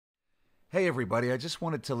Hey, everybody, I just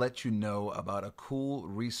wanted to let you know about a cool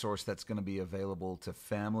resource that's going to be available to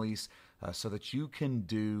families so that you can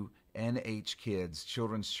do NH Kids,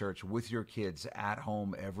 Children's Church, with your kids at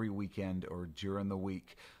home every weekend or during the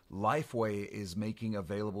week. LifeWay is making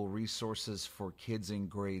available resources for kids in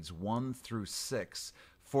grades 1 through 6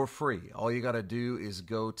 for free. All you got to do is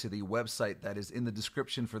go to the website that is in the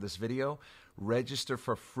description for this video, register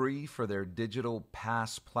for free for their digital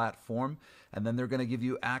pass platform, and then they're going to give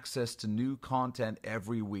you access to new content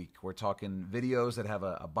every week. We're talking videos that have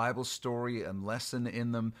a Bible story and lesson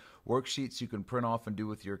in them, worksheets you can print off and do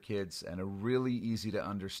with your kids, and a really easy to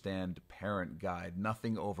understand parent guide.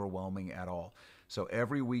 Nothing overwhelming at all. So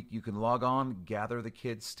every week you can log on, gather the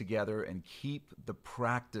kids together, and keep the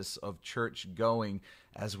practice of church going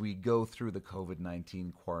as we go through the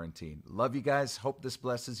COVID-19 quarantine. Love you guys. Hope this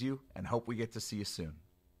blesses you, and hope we get to see you soon.